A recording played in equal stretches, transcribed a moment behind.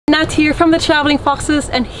Nat here from the Traveling Foxes,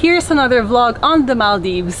 and here's another vlog on the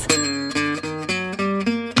Maldives.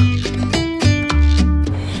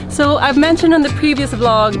 So I've mentioned on the previous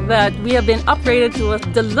vlog that we have been upgraded to a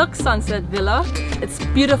deluxe sunset villa. It's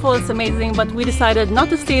beautiful, it's amazing, but we decided not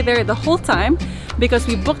to stay there the whole time because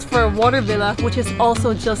we booked for a water villa, which is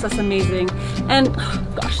also just as amazing. And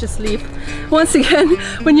gosh, this leaf. Once again,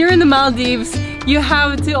 when you're in the Maldives, you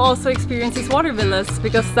have to also experience these water villas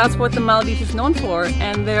because that's what the Maldives is known for,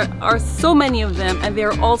 and there are so many of them and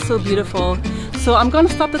they're all so beautiful. So I'm going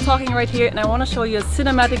to stop the talking right here and I want to show you a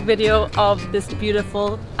cinematic video of this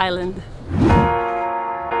beautiful island.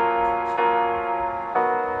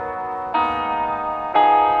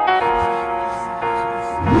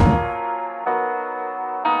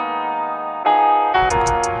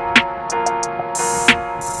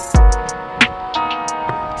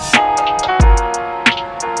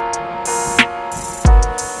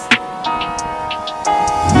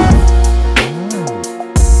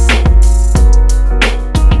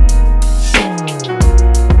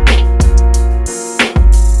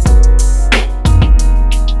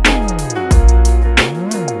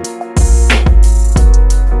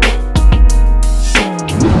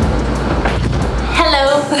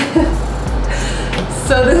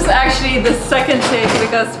 So this is actually the second take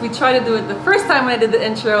because we tried to do it the first time when I did the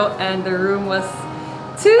intro and the room was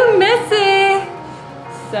too messy.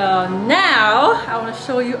 So now I want to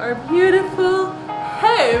show you our beautiful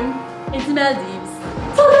home in the Maldives.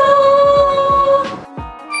 Ta-da!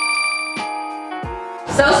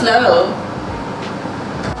 So slow.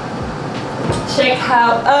 Check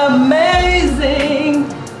how amazing.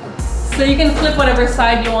 So you can flip whatever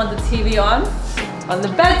side you want the TV on the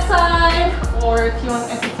bedside, or if you want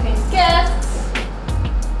to entertain guests.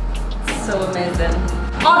 So amazing.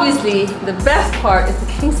 Obviously, the best part is the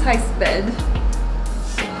king-size bed.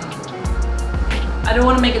 I don't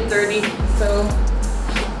want to make it dirty, so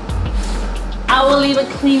I will leave it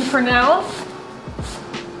clean for now.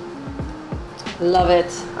 Love it.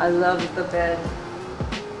 I love the bed.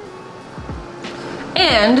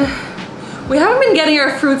 And we haven't been getting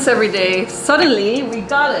our fruits every day. Suddenly, we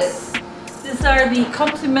got it. These are the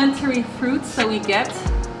complimentary fruits that we get.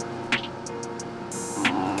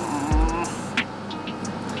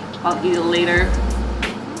 I'll eat it later.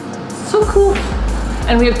 So cool.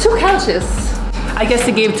 And we have 2 couches. I guess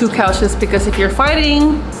they gave 2 couches because if you're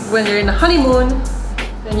fighting when you're in the honeymoon,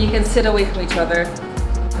 then you can sit away from each other.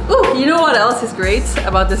 Ooh, you know what else is great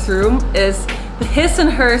about this room is the his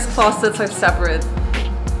and hers closets are separate.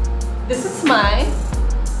 This is mine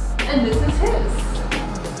and this is his.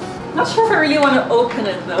 Not sure if I really want to open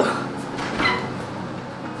it though.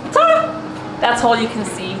 Ta-da! That's all you can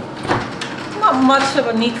see. Not much of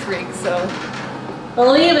a neat rig, so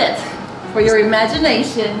I'll leave it for your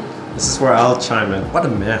imagination. This is where I'll chime in. What a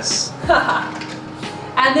mess.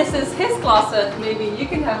 And this is his closet. Maybe you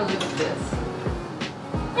can have a look at this.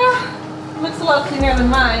 Yeah, looks a lot cleaner than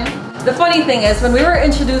mine. The funny thing is, when we were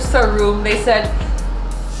introduced to our room, they said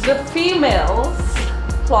the female's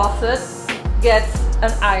closet gets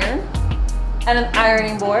an iron and an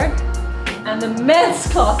ironing board, and the men's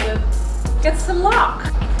closet gets a lock.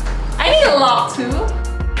 I need a lock too.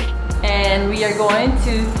 And we are going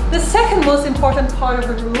to the second most important part of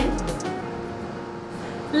the room,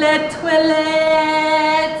 le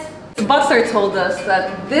toilette. The butler told us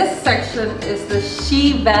that this section is the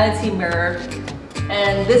she vanity mirror,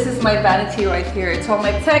 and this is my vanity right here. It's all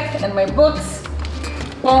my tech and my books.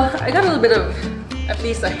 Well, I got a little bit of at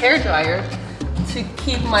least a hairdryer to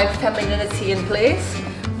keep my femininity in place,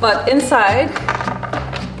 but inside,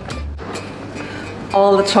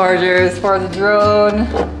 all the chargers for the drone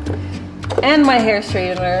and my hair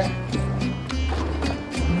straightener.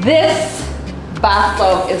 This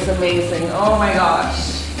bathtub is amazing. Oh my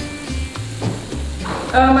gosh.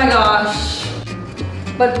 Oh my gosh.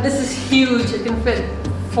 But this is huge. It can fit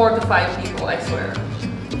 4 to 5 people, I swear.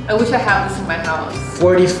 I wish I had this in my house.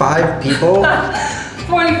 45 people?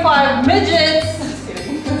 45 midgets!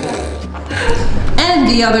 And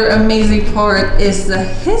the other amazing part is the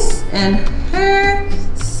his and her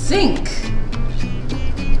sink.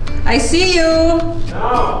 I see you!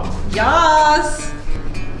 No! Yes!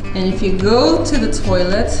 And if you go to the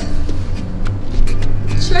toilet,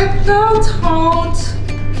 check that out!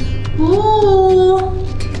 Ooh!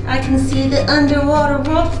 I can see the underwater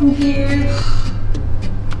world from here.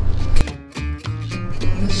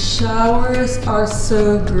 The showers are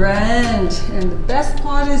so grand, and the best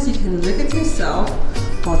part is you can look at yourself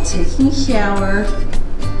while taking a shower.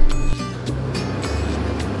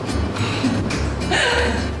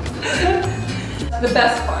 The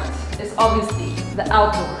best part is obviously the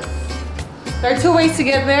outdoors. There are two ways to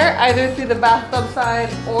get there, either through the bathtub side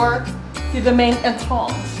or through the main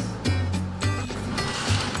entrance.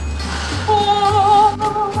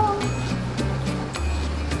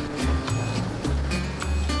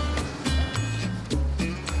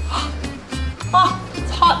 Oh,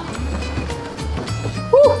 it's hot.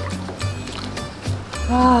 Woo.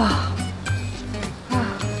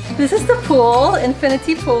 This is the pool,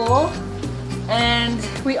 infinity pool, and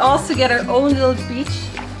we also get our own little beach.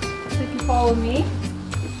 So if you follow me.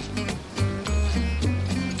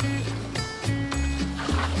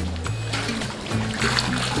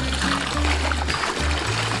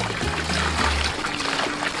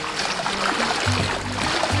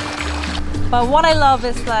 But what I love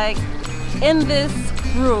is like in this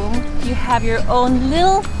room you have your own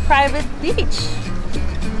little private beach.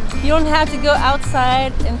 You don't have to go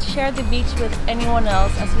outside and share the beach with anyone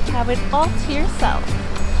else, as you have it all to yourself.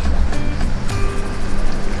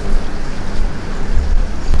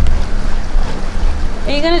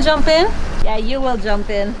 Are you gonna jump in? Yeah, you will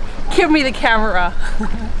jump in. Give me the camera.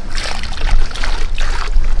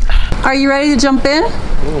 Are you ready to jump in?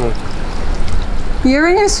 You're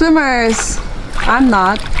in your swimmers. I'm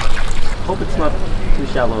not. Hope it's not too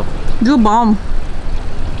shallow. Do a bomb.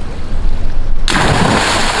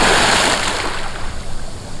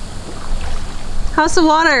 How's the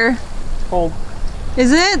water? Cold.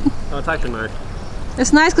 Is it? Oh, it's actually nice.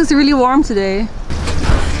 It's nice because it's really warm today.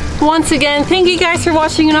 Once again, thank you guys for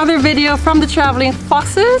watching another video from the Traveling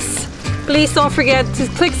Foxes. Please don't forget to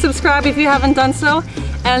click subscribe if you haven't done so.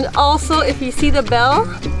 And also, if you see the bell,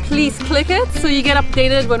 please click it so you get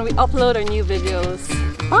updated when we upload our new videos.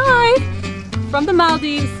 Bye! From the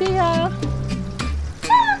Maldives. See ya!